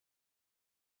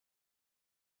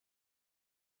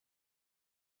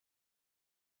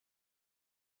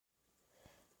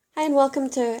Hi, and welcome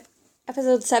to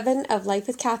episode 7 of Life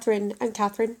with Catherine. I'm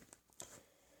Catherine.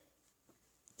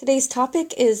 Today's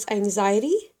topic is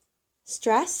anxiety,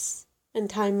 stress, and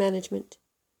time management.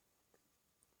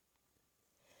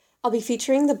 I'll be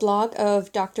featuring the blog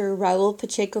of Dr. Raul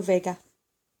Pacheco-Vega.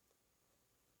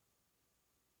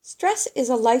 Stress is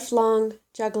a lifelong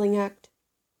juggling act.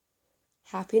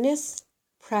 Happiness,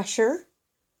 pressure,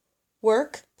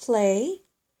 work, play,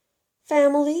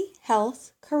 family,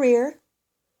 health, career,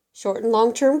 short and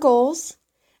long-term goals,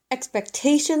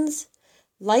 expectations,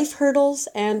 life hurdles,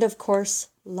 and of course,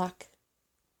 luck.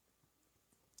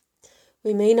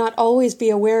 We may not always be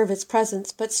aware of its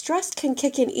presence, but stress can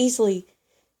kick in easily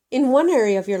in one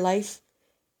area of your life.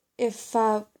 If,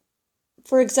 for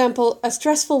example, a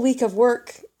stressful week of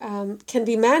work can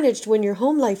be managed when your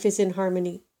home life is in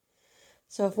harmony.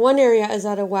 So if one area is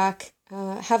out of whack,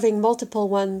 having multiple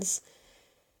ones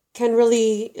can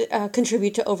really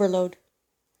contribute to overload.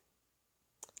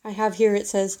 I have here, it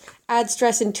says, add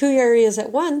stress in 2 areas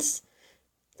at once.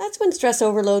 That's when stress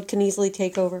overload can easily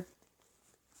take over.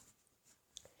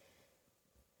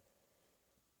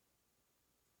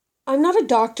 I'm not a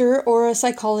doctor or a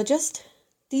psychologist.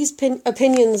 These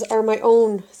opinions are my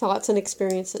own thoughts and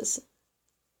experiences,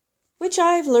 which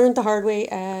I've learned the hard way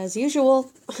as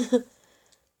usual.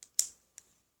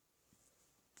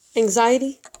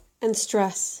 Anxiety and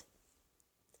stress.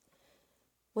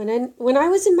 When I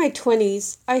was in my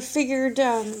 20s, I figured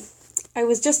I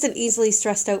was just an easily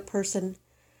stressed out person.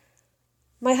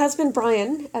 My husband,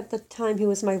 Brian, at the time he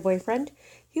was my boyfriend,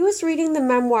 he was reading the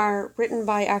memoir written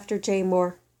by actor Jay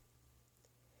Moore.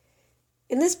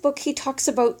 In this book, he talks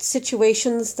about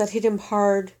situations that hit him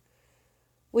hard,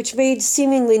 which made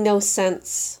seemingly no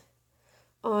sense.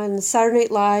 On Saturday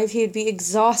Night Live, he would be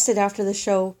exhausted after the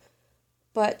show,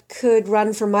 but could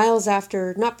run for miles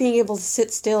after, not being able to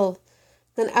sit still,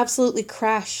 then absolutely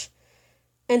crash,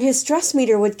 and his stress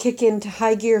meter would kick into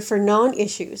high gear for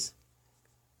non-issues.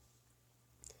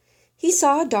 He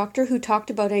saw a doctor who talked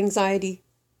about anxiety.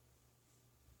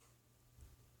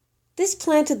 This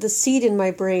planted the seed in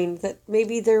my brain that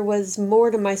maybe there was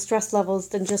more to my stress levels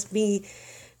than just me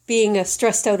being a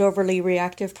stressed out, overly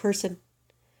reactive person.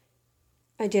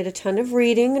 I did a ton of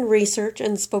reading and research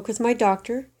and spoke with my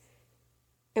doctor,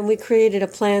 and we created a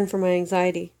plan for my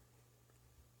anxiety.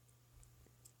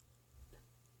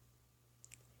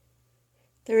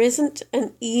 There isn't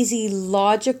an easy,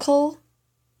 logical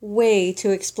way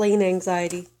to explain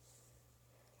anxiety.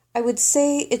 I would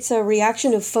say it's a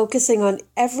reaction of focusing on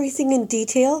everything in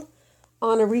detail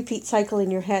on a repeat cycle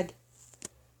in your head,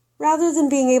 rather than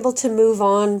being able to move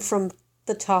on from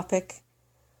the topic.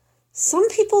 Some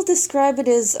people describe it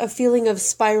as a feeling of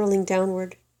spiraling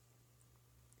downward.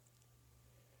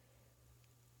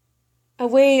 A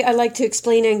way I like to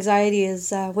explain anxiety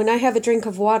is when I have a drink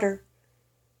of water,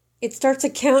 it starts a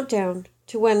countdown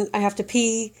to when I have to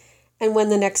pee and when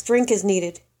the next drink is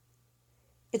needed.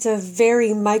 It's a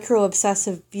very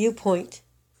micro-obsessive viewpoint.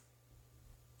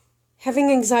 Having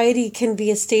anxiety can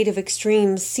be a state of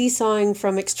extremes, seesawing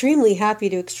from extremely happy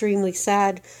to extremely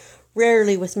sad,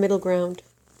 rarely with middle ground.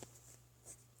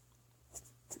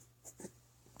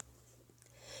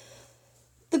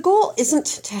 The goal isn't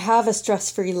to have a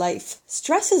stress-free life.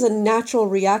 Stress is a natural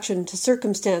reaction to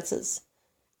circumstances.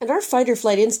 And our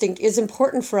fight-or-flight instinct is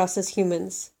important for us as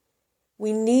humans.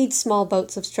 We need small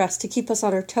bouts of stress to keep us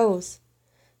on our toes.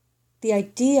 The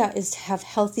idea is to have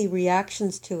healthy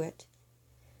reactions to it.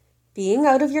 Being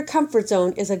out of your comfort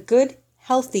zone is a good,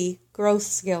 healthy growth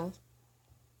skill.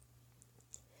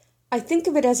 I think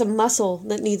of it as a muscle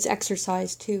that needs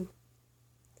exercise too.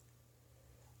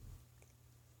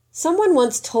 Someone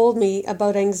once told me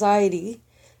about anxiety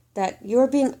that you're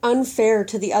being unfair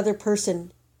to the other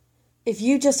person if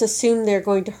you just assume they're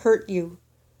going to hurt you,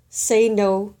 say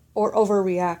no, or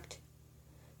overreact.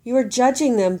 You are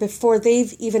judging them before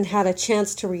they've even had a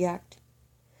chance to react.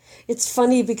 It's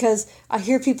funny because I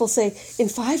hear people say, in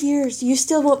 5 years, you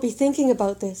still won't be thinking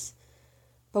about this.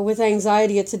 But with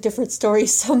anxiety, it's a different story.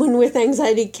 Someone with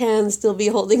anxiety can still be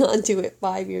holding on to it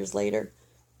 5 years later.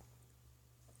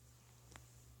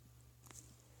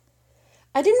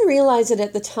 I didn't realize it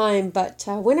at the time, but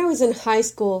when I was in high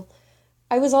school,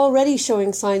 I was already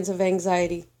showing signs of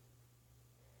anxiety.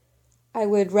 I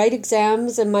would write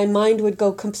exams and my mind would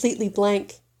go completely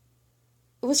blank.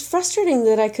 It was frustrating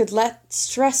that I could let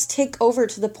stress take over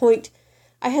to the point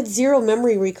I had zero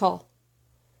memory recall.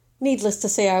 Needless to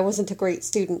say, I wasn't a great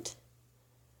student.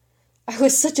 I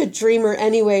was such a dreamer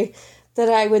anyway that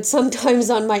I would sometimes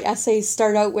on my essays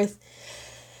start out with,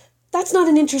 "That's not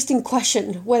an interesting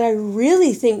question. What I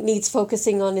really think needs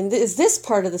focusing on is this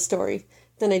part of the story.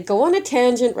 Then I'd go on a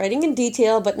tangent, writing in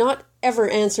detail, but not ever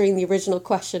answering the original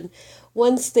question.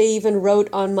 Once they even wrote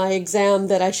on my exam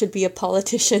that I should be a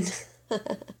politician.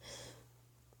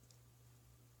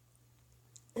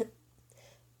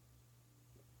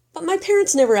 But my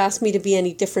parents never asked me to be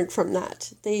any different from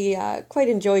that. They quite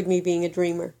enjoyed me being a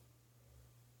dreamer.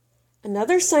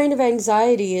 Another sign of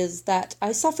anxiety is that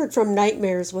I suffered from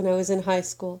nightmares when I was in high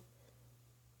school.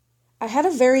 I had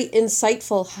a very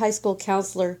insightful high school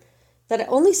counselor that I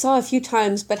only saw a few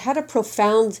times, but had a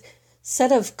profound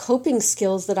set of coping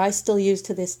skills that I still use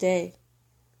to this day.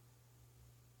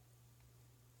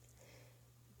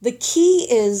 The key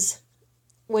is,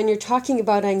 when you're talking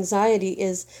about anxiety,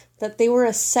 is that they were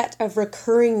a set of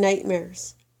recurring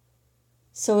nightmares.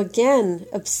 So again,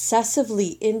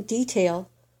 obsessively in detail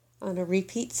on a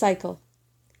repeat cycle.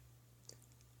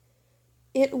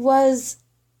 It was,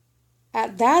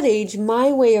 at that age,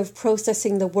 my way of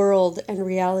processing the world and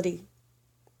reality.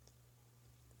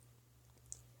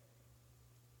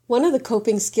 One of the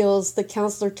coping skills the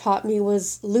counselor taught me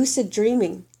was lucid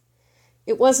dreaming.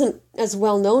 It wasn't as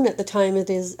well known at the time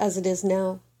as it is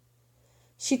now.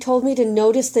 She told me to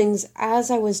notice things as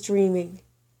I was dreaming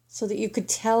so that you could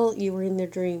tell you were in the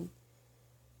dream.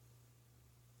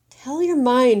 Tell your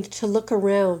mind to look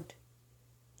around.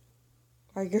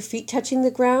 Are your feet touching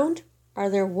the ground? Are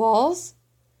there walls?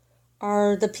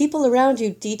 Are the people around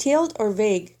you detailed or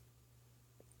vague?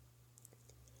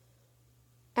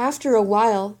 After a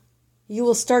while, you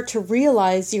will start to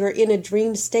realize you are in a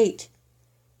dream state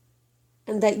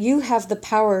and that you have the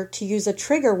power to use a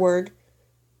trigger word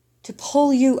to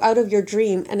pull you out of your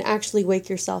dream and actually wake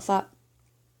yourself up.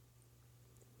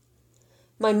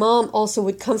 My mom also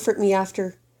would comfort me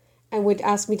after and would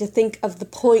ask me to think of the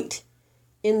point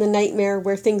in the nightmare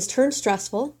where things turn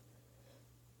stressful.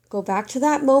 Go back to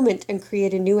that moment and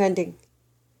create a new ending.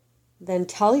 Then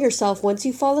tell yourself once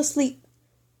you fall asleep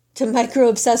to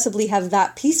micro-obsessively have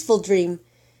that peaceful dream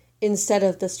instead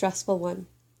of the stressful one.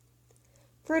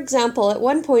 For example, at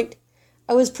one point,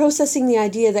 I was processing the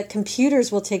idea that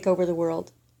computers will take over the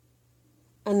world.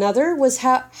 Another was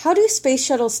how do space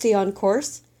shuttles stay on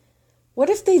course? What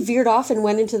if they veered off and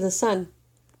went into the sun?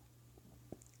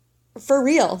 For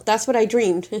real, that's what I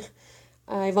dreamed.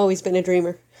 I've always been a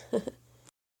dreamer.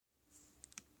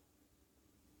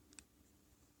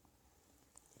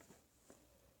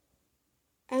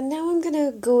 And now I'm going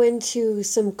to go into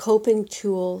some coping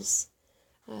tools.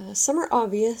 Some are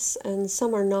obvious and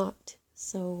some are not.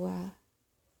 So,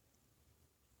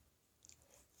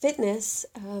 fitness,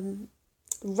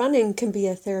 running can be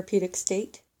a therapeutic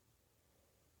state.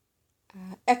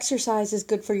 Exercise is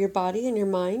good for your body and your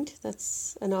mind.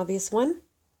 That's an obvious one.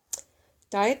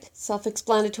 Diet,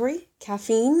 self-explanatory.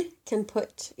 Caffeine can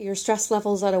put your stress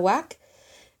levels out of whack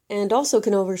and also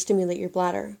can overstimulate your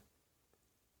bladder.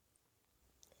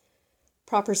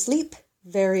 Proper sleep,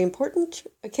 very important.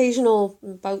 Occasional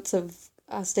bouts of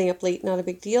staying up late, not a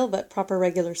big deal, but proper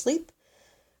regular sleep.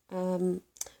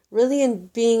 Really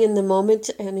being in the moment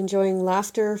and enjoying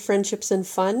laughter, friendships, and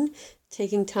fun.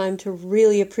 Taking time to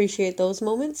really appreciate those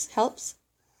moments helps.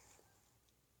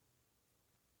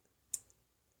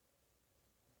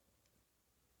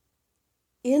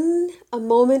 In a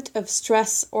moment of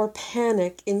stress or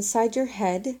panic inside your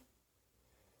head,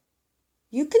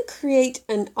 you can create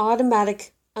an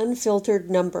automatic, unfiltered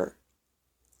number.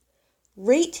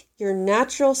 Rate your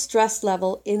natural stress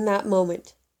level in that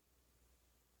moment.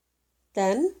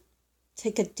 Then,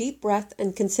 take a deep breath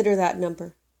and consider that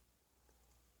number.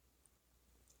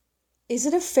 Is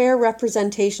it a fair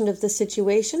representation of the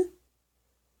situation?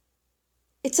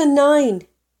 It's a 9.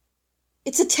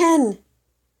 It's a 10.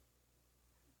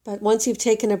 But once you've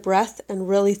taken a breath and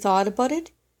really thought about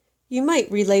it, you might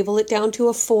relabel it down to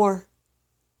a 4.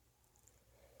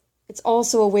 It's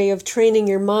also a way of training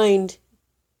your mind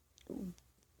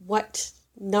what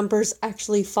numbers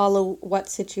actually follow what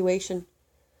situation.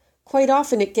 Quite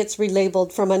often it gets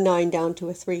relabeled from a 9 down to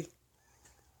a 3.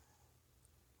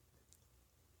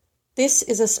 This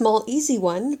is a small, easy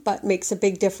one, but makes a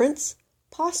big difference.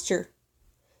 Posture.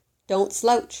 Don't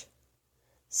slouch.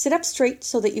 Sit up straight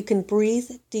so that you can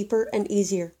breathe deeper and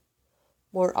easier.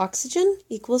 More oxygen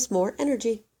equals more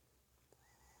energy.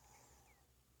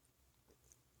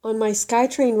 On my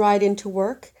SkyTrain ride into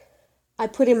work, I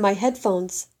put in my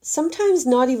headphones, sometimes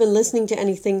not even listening to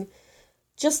anything,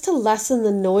 just to lessen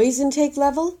the noise intake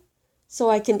level so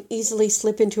I can easily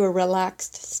slip into a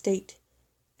relaxed state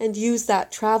and use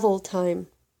that travel time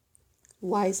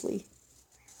wisely.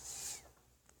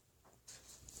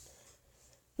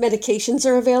 Medications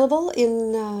are available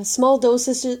in small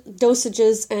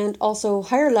dosages and also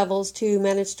higher levels to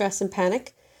manage stress and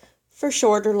panic. for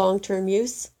short or long-term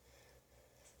use.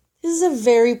 This is a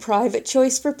very private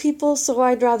choice for people, so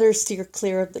I'd rather steer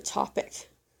clear of the topic.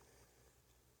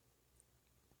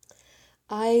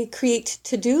 I create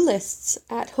to-do lists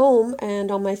at home and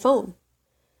on my phone.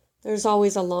 There's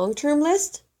always a long-term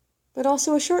list, but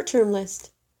also a short-term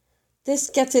list. This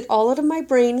gets it all out of my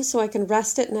brain so I can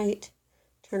rest at night,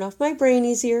 turn off my brain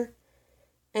easier,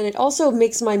 and it also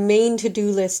makes my main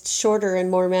to-do list shorter and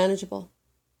more manageable.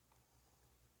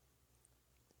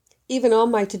 Even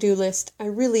on my to-do list, I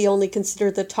really only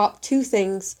consider the top 2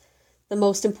 things the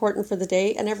most important for the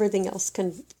day, and everything else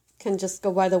can just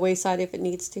go by the wayside if it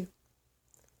needs to.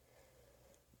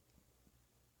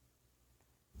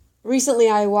 Recently,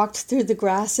 I walked through the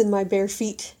grass in my bare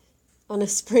feet on a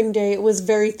spring day. It was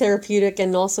very therapeutic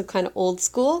and also kind of old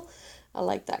school. I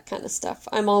like that kind of stuff.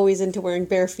 I'm always into wearing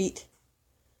bare feet.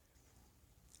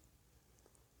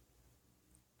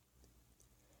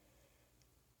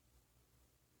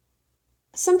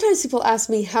 Sometimes people ask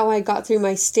me how I got through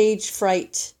my stage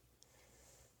fright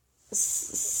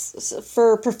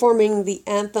for performing the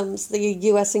anthems, the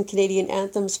US and Canadian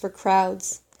anthems for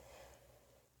crowds.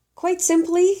 Quite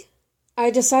simply, I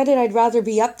decided I'd rather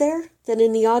be up there than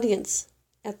in the audience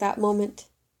at that moment.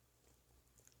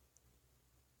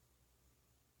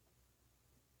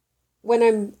 When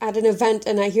I'm at an event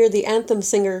and I hear the anthem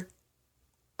singer,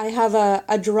 I have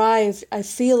a drive, a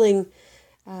feeling,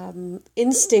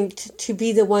 instinct to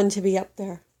be the one to be up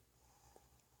there.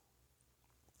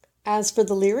 As for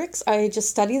the lyrics, I just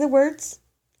study the words,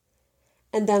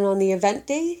 and then on the event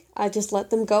day, I just let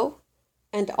them go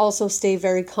and also stay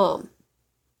very calm.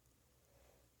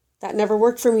 That never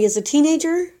worked for me as a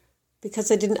teenager because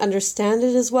I didn't understand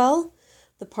it as well.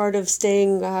 The part of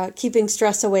keeping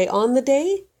stress away on the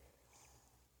day.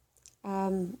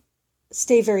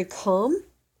 Stay very calm.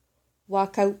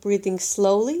 Walk out breathing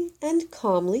slowly and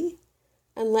calmly,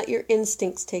 and let your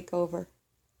instincts take over.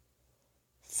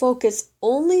 Focus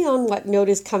only on what note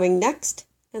is coming next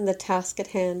and the task at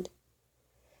hand.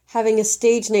 Having a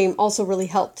stage name also really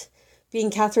helped.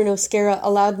 Being Catherine O'Scara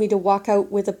allowed me to walk out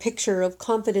with a picture of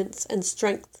confidence and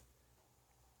strength.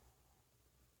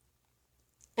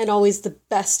 And always the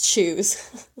best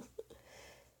shoes.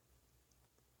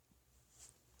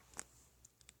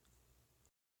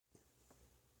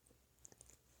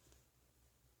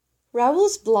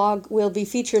 Raul's blog will be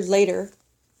featured later,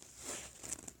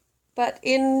 but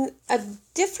in a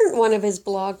different one of his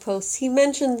blog posts, he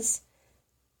mentions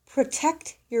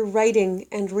protect your writing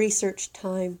and research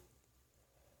time.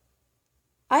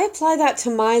 I apply that to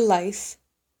my life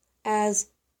as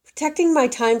protecting my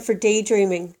time for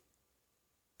daydreaming,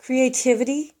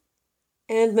 creativity,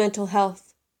 and mental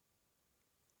health.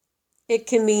 It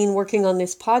can mean working on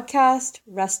this podcast,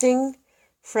 resting,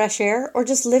 fresh air, or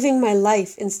just living my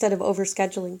life instead of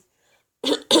overscheduling.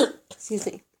 Excuse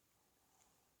me.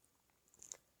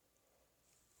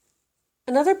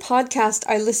 Another podcast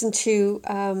I listen to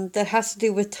that has to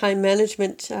do with time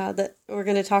management that we're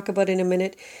going to talk about in a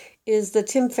minute is the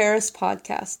Tim Ferriss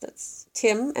podcast. That's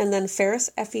Tim and then Ferriss,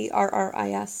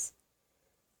 Ferris.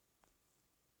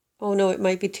 Oh no, it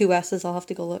might be 2 S's. I'll have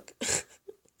to go look.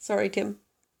 Sorry, Tim.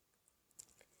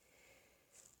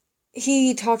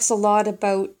 He talks a lot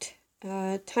about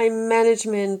time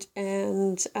management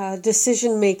and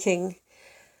decision making.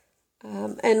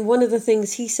 And one of the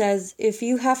things he says, if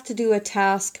you have to do a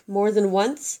task more than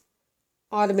once,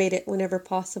 automate it whenever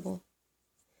possible.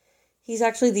 He's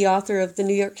actually the author of the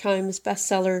New York Times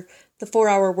bestseller, The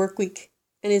 4-Hour Workweek,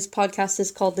 and his podcast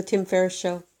is called The Tim Ferriss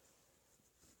Show.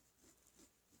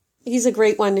 He's a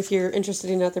great one if you're interested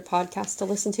in other podcasts to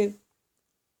listen to.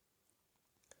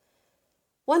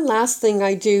 One last thing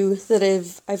I do that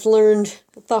I've learned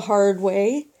the hard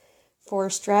way for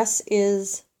stress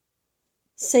is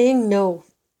saying no.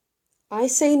 I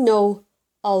say no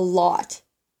a lot.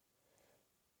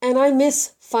 And I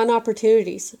miss fun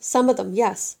opportunities. Some of them,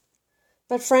 yes.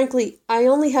 But frankly, I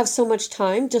only have so much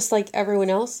time, just like everyone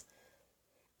else.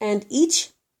 And each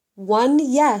one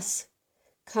yes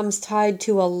comes tied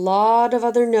to a lot of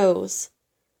other no's.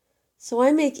 So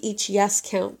I make each yes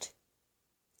count.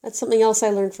 That's something else I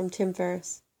learned from Tim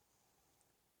Ferriss.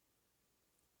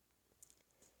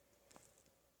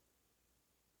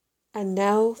 And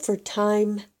now for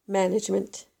time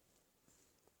management.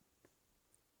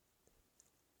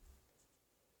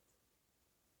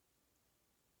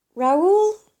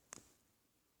 Raul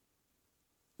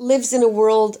lives in a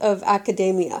world of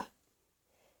academia.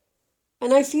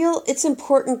 And I feel it's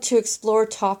important to explore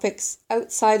topics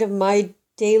outside of my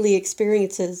daily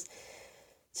experiences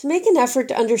to make an effort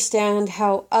to understand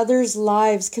how others'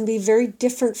 lives can be very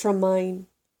different from mine.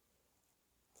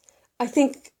 I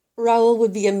think Raul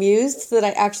would be amused that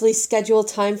I actually schedule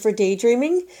time for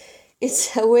daydreaming.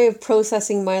 It's a way of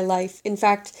processing my life. In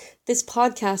fact, this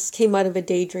podcast came out of a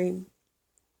daydream.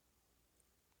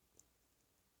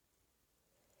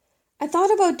 I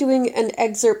thought about doing an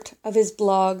excerpt of his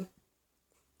blog,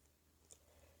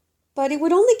 but it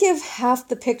would only give half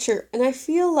the picture, and I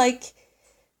feel like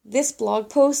this blog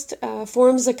post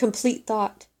forms a complete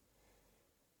thought,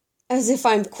 as if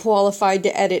I'm qualified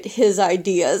to edit his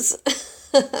ideas.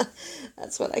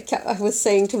 That's what I was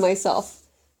saying to myself.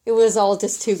 It was all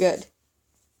just too good.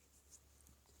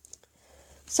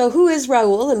 So who is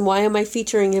Raul, and why am I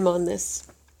featuring him on this?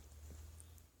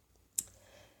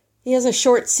 He has a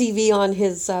short CV on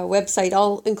his website.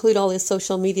 I'll include all his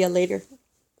social media later.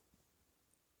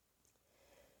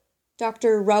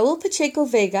 Dr. Raul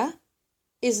Pacheco-Vega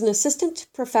is an assistant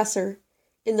professor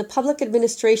in the Public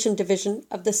Administration Division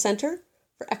of the Center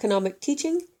for Economic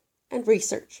Teaching and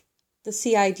Research, the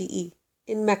CIDE,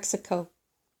 in Mexico.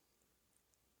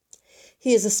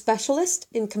 He is a specialist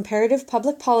in comparative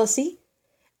public policy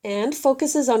and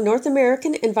focuses on North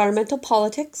American environmental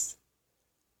politics,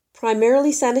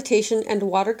 primarily sanitation and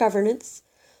water governance,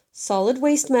 solid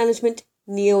waste management,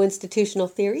 neo-institutional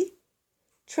theory,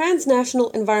 transnational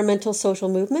environmental social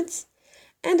movements,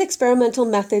 and experimental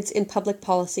methods in public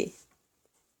policy.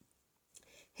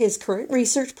 His current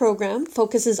research program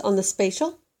focuses on the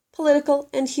spatial, political,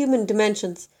 and human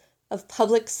dimensions of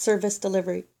public service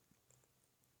delivery.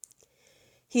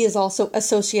 He is also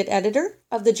associate editor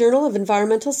of the Journal of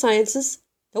Environmental Sciences,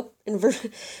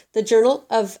 the Journal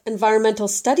of Environmental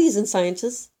Studies and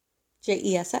Sciences,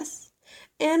 JESS,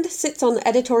 and sits on the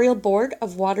editorial board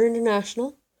of Water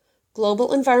International,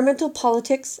 Global Environmental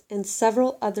Politics, and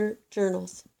several other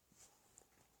journals.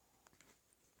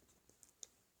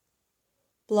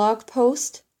 Blog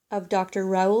post of Dr.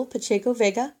 Raul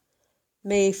Pacheco-Vega,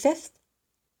 May 5th,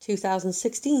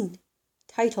 2016,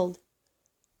 titled,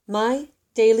 My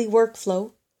Daily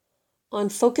Workflow on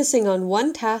Focusing on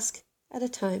One Task at a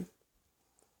Time.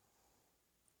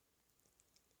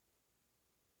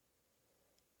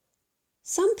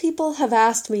 Some people have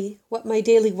asked me what my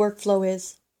daily workflow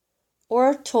is,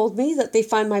 or told me that they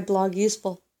find my blog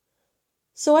useful.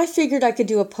 So I figured I could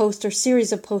do a post or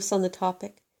series of posts on the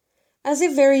topic, as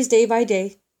it varies day by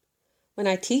day. When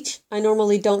I teach, I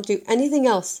normally don't do anything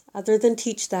else other than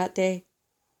teach that day.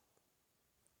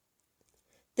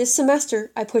 This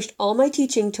semester, I pushed all my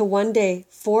teaching to one day,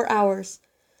 4 hours,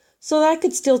 so that I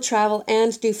could still travel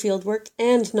and do fieldwork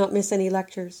and not miss any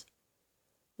lectures.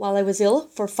 While I was ill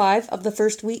for 5 of the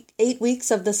first 8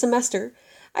 weeks of the semester,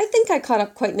 I think I caught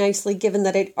up quite nicely given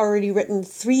that I'd already written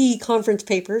 3 conference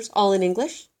papers, all in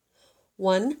English,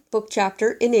 1 book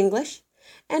chapter in English,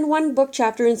 and 1 book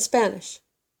chapter in Spanish.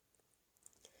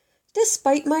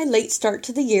 Despite my late start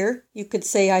to the year, you could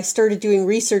say I started doing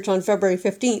research on February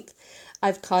 15th,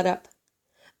 I've caught up.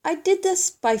 I did this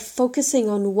by focusing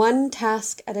on one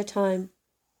task at a time.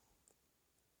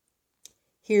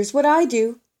 Here's what I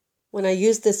do when I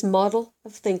use this model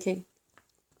of thinking.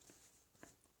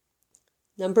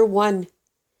 Number 1,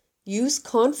 use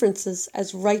conferences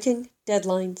as writing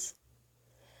deadlines.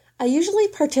 I usually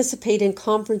participate in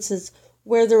conferences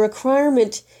where the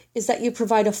requirement is that you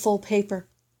provide a full paper.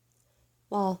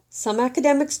 While some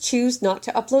academics choose not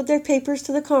to upload their papers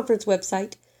to the conference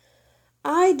website,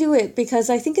 I do it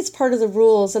because I think it's part of the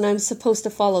rules and I'm supposed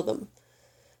to follow them.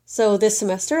 So this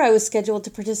semester I was scheduled to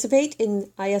participate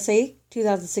in ISA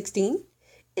 2016,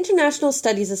 International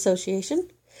Studies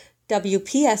Association,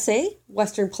 WPSA,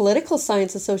 Western Political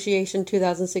Science Association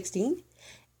 2016,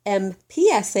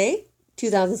 MPSA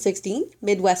 2016,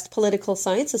 Midwest Political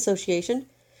Science Association,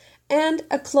 and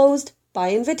a closed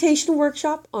by invitation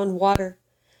workshop on water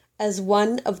as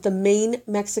one of the main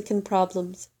Mexican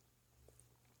problems.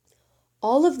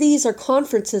 All of these are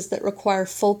conferences that require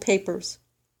full papers.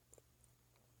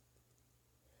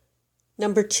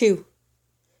 Number 2,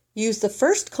 use the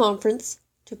first conference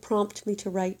to prompt me to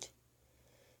write.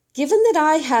 Given that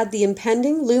I had the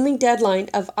impending looming deadline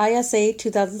of ISA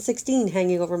 2016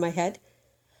 hanging over my head,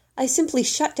 I simply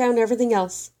shut down everything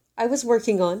else I was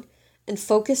working on and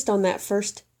focused on that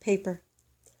first paper.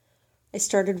 I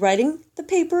started writing the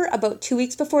paper about 2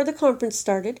 weeks before the conference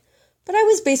started, but I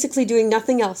was basically doing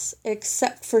nothing else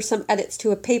except for some edits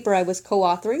to a paper I was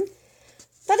co-authoring.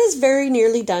 That is very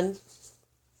nearly done.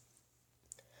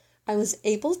 I was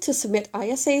able to submit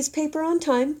ISA's paper on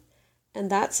time, and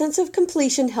that sense of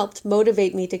completion helped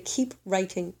motivate me to keep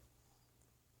writing.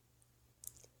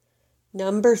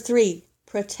 Number 3,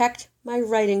 protect my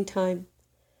writing time,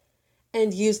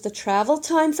 and use the travel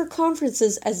time for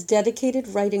conferences as dedicated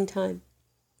writing time.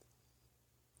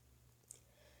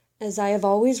 As I have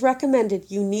always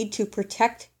recommended, you need to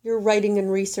protect your writing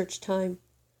and research time.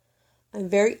 I'm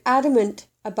very adamant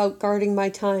about guarding my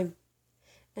time,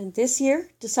 and this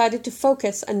year decided to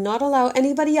focus and not allow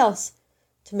anybody else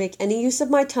to make any use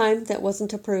of my time that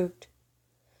wasn't approved.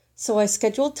 So I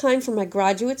scheduled time for my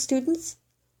graduate students,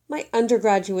 my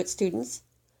undergraduate students,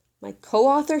 my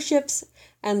co-authorships,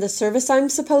 and the service I'm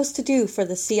supposed to do for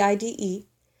the CIDE,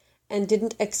 and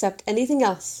didn't accept anything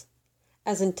else,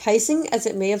 as enticing as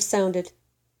it may have sounded.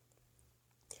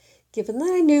 Given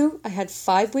that I knew I had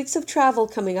 5 weeks of travel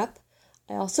coming up,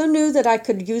 I also knew that I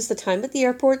could use the time at the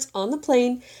airports, on the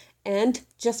plane, and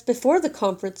just before the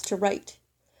conference to write.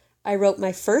 I wrote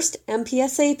my first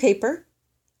MPSA paper,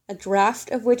 a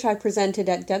draft of which I presented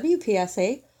at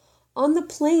WPSA, on the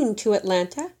plane to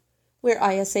Atlanta, where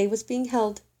ISA was being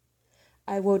held.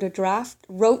 I wrote a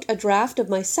draft of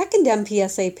my second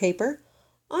MPSA paper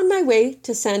on my way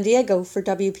to San Diego for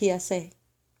WPSA.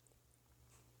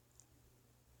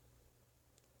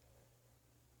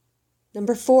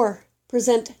 Number 4.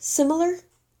 Present similar,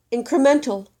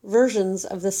 incremental versions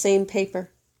of the same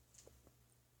paper.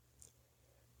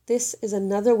 This is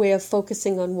another way of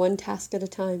focusing on one task at a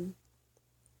time.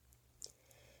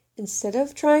 Instead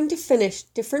of trying to finish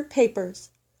different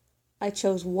papers, I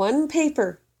chose one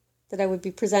paper that I would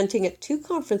be presenting at 2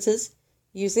 conferences,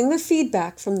 using the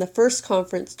feedback from the first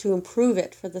conference to improve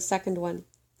it for the second one.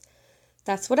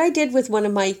 That's what I did with one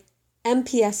of my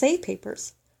MPSA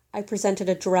papers. I presented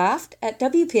a draft at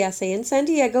WPSA in San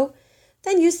Diego,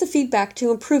 then used the feedback to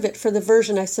improve it for the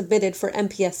version I submitted for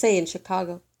MPSA in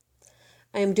Chicago.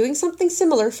 I am doing something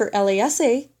similar for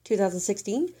LASA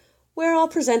 2016, where I'll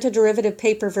present a derivative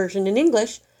paper version in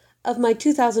English of my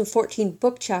 2014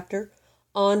 book chapter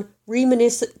on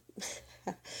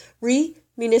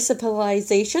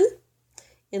remunicipalization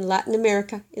in Latin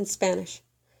America in Spanish.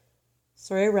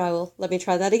 Sorry, Raul, let me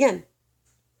try that again.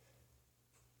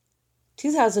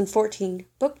 2014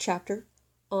 book chapter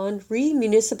on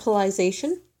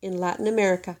remunicipalization in Latin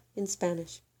America in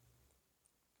Spanish.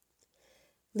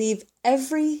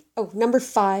 Number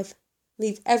 5,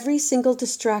 leave every single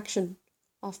distraction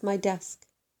off my desk.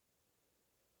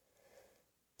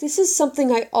 This is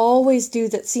something I always do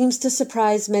that seems to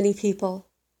surprise many people.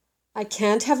 I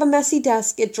can't have a messy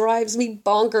desk, it drives me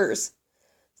bonkers.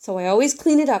 So I always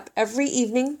clean it up every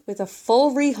evening with a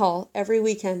full rehaul every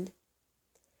weekend.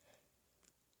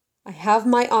 I have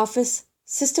my office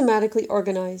systematically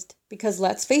organized because,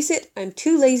 let's face it, I'm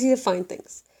too lazy to find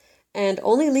things, and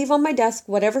only leave on my desk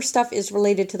whatever stuff is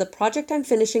related to the project I'm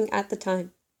finishing at the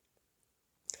time.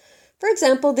 For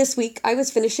example, this week I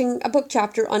was finishing a book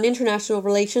chapter on international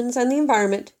relations and the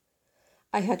environment.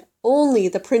 I had only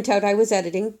the printout I was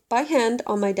editing by hand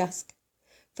on my desk.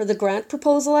 For the grant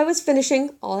proposal I was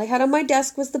finishing, all I had on my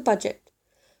desk was the budget,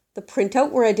 the printout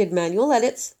where I did manual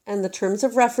edits, and the terms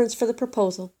of reference for the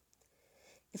proposal.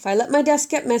 If I let my desk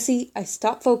get messy, I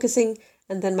stop focusing,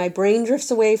 and then my brain drifts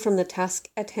away from the task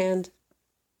at hand.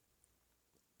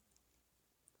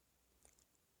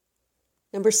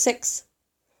 Number 6.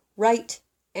 Write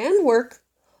and work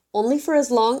only for as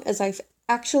long as I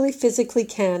actually physically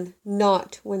can,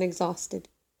 not when exhausted.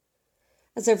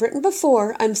 As I've written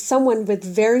before, I'm someone with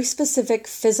very specific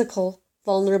physical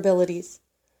vulnerabilities.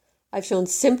 I've shown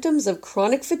symptoms of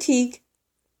chronic fatigue.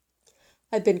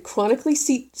 I've been chronically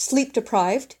sleep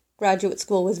deprived. Graduate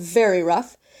school was very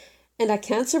rough. And I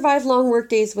can't survive long work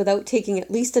days without taking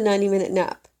at least a 90-minute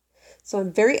nap. So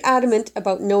I'm very adamant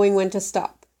about knowing when to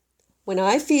stop. When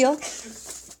I feel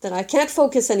that I can't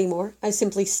focus anymore, I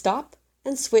simply stop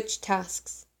and switch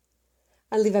tasks.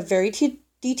 I leave a very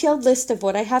detailed list of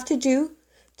what I have to do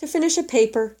to finish a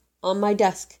paper on my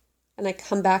desk, and I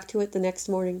come back to it the next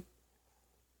morning.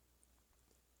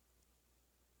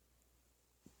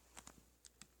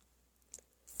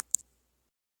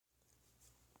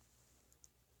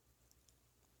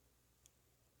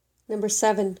 Number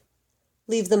 7,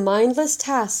 leave the mindless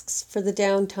tasks for the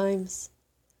down times.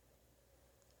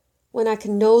 When I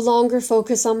can no longer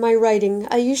focus on my writing,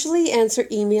 I usually answer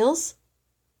emails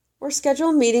or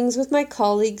schedule meetings with my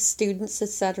colleagues, students,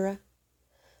 etc.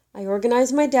 I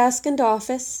organize my desk and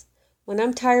office when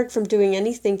I'm tired from doing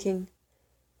any thinking.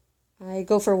 I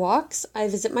go for walks. I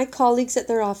visit my colleagues at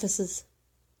their offices.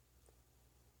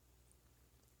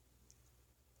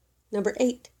 Number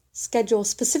 8, schedule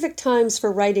specific times for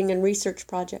writing and research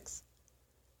projects.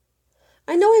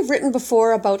 I know I've written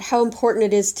before about how important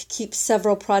it is to keep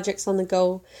several projects on the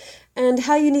go and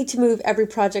how you need to move every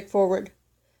project forward.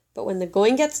 But when the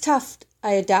going gets tough,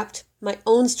 I adapt my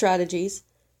own strategies.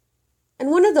 And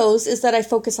one of those is that I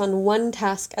focus on one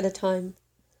task at a time.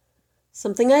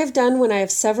 Something I have done when I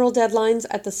have several deadlines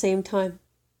at the same time.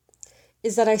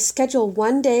 is that I schedule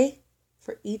one day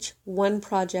for each one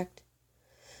project.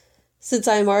 Since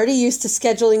I'm already used to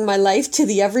scheduling my life to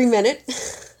the every minute,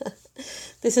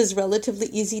 this is relatively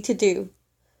easy to do.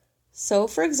 So,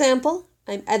 for example,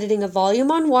 I'm editing a volume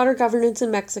on water governance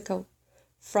in Mexico.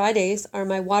 Fridays are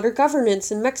my water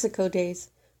governance in Mexico days.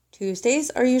 Tuesdays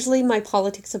are usually my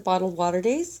politics of bottled water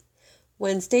days.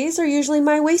 Wednesdays are usually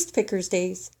my waste pickers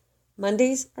days.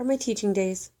 Mondays are my teaching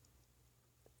days.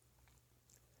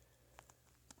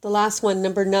 The last one,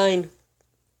 number 9.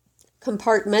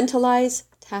 Compartmentalize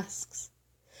tasks.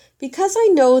 Because I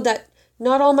know that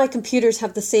not all my computers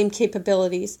have the same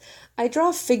capabilities, I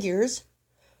draw figures,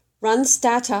 run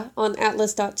Stata on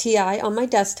atlas.ti on my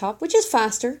desktop, which is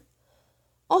faster.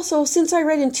 Also, since I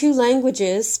write in 2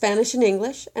 languages, Spanish and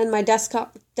English, and my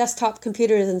desktop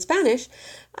computer is in Spanish,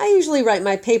 I usually write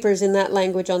my papers in that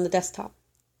language on the desktop.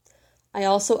 I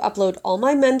also upload all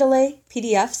my Mendeley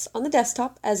PDFs on the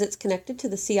desktop as it's connected to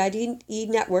the CIDE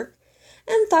network,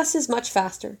 and thus is much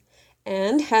faster,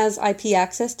 and has IP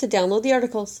access to download the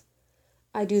articles.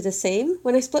 I do the same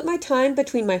when I split my time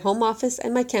between my home office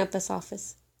and my campus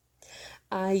office.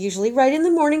 I usually write in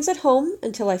the mornings at home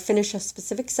until I finish a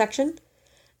specific section,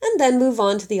 and then move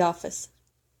on to the office.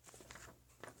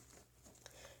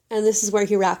 And this is where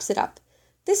he wraps it up.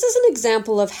 This is an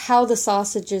example of how the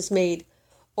sausage is made,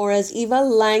 or as Eva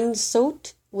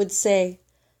Langsot would say,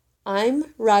 I'm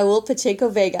Raul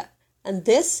Pacheco-Vega, and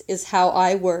this is how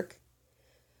I work.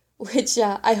 Which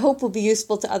I hope will be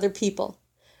useful to other people.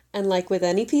 And like with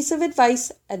any piece of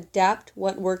advice, adapt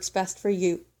what works best for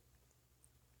you.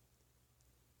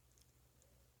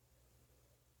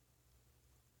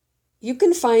 You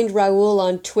can find Raul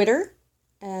on Twitter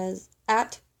as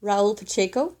 @Raul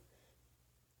Pacheco,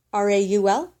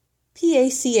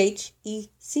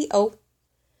 RaulPacheco,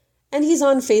 and he's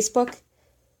on Facebook,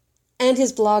 and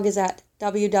his blog is at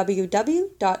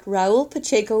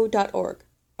www.raulpacheco.org,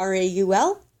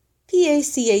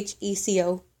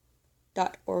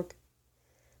 RaulPacheco.org.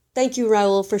 Thank you,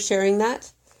 Raul, for sharing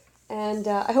that, and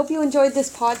I hope you enjoyed this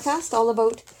podcast all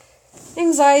about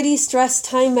anxiety, stress,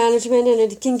 time management,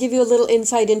 and it can give you a little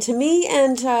insight into me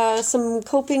and some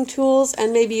coping tools,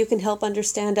 and maybe you can help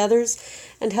understand others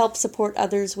and help support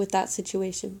others with that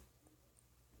situation.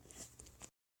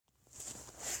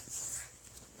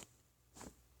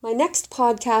 My next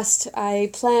podcast, I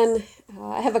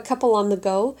have a couple on the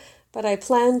go, but I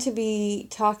plan to be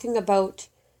talking about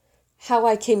how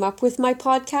I came up with my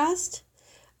podcast,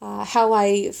 how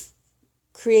I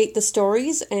create the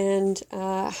stories and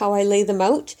how I lay them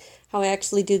out, how I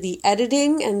actually do the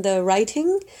editing and the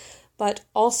writing, but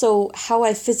also how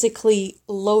I physically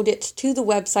load it to the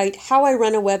website, how I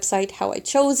run a website, how I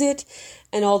chose it,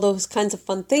 and all those kinds of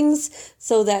fun things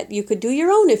so that you could do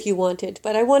your own if you wanted.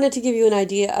 But I wanted to give you an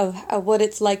idea of what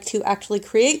it's like to actually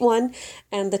create one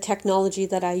and the technology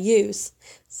that I use.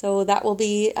 So that will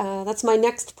be, that's my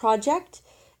next project.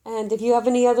 And if you have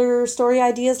any other story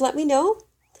ideas, let me know.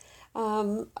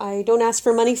 I don't ask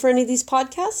for money for any of these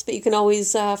podcasts, but you can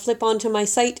always flip onto my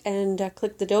site and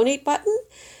click the donate button.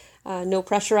 No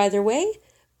pressure either way.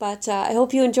 But I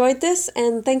hope you enjoyed this,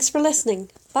 and thanks for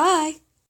listening. Bye!